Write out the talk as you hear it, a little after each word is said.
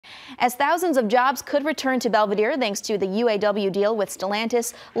As thousands of jobs could return to Belvedere thanks to the UAW deal with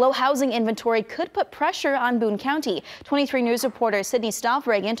Stellantis, low housing inventory could put pressure on Boone County. 23 News reporter Sydney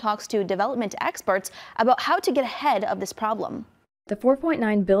Stoffregan talks to development experts about how to get ahead of this problem. The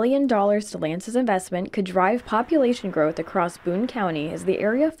 $4.9 billion Stellantis investment could drive population growth across Boone County as the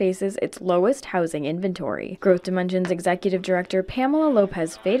area faces its lowest housing inventory. Growth Dimension's Executive Director Pamela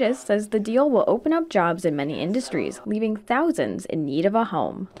Lopez-Fadis says the deal will open up jobs in many industries, leaving thousands in need of a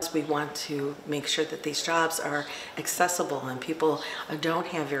home. We want to make sure that these jobs are accessible and people don't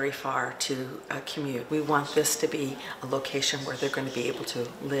have very far to commute. We want this to be a location where they're going to be able to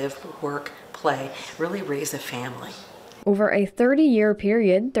live, work, play, really raise a family. Over a 30-year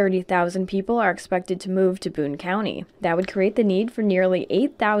period, 30,000 people are expected to move to Boone County. That would create the need for nearly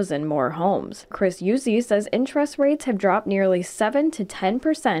 8,000 more homes. Chris Uzzi says interest rates have dropped nearly 7 to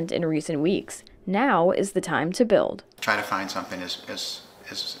 10% in recent weeks. Now is the time to build. Try to find something as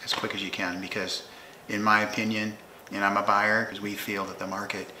quick as you can, because in my opinion, and I'm a buyer, because we feel that the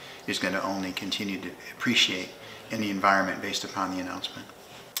market is going to only continue to appreciate in the environment based upon the announcement.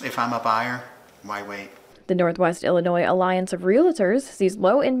 If I'm a buyer, why wait? The Northwest Illinois Alliance of Realtors sees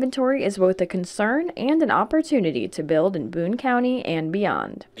low inventory as both a concern and an opportunity to build in Boone County and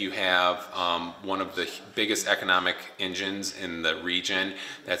beyond. You have one of the biggest economic engines in the region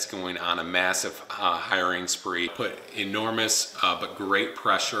that's going on a massive hiring spree, put enormous but great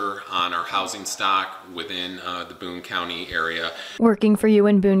pressure on our housing stock within the Boone County area. Working for you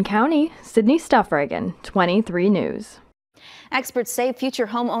in Boone County, Sydney Stoffregan, 23 News. Experts say future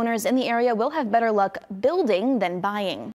homeowners in the area will have better luck building than buying.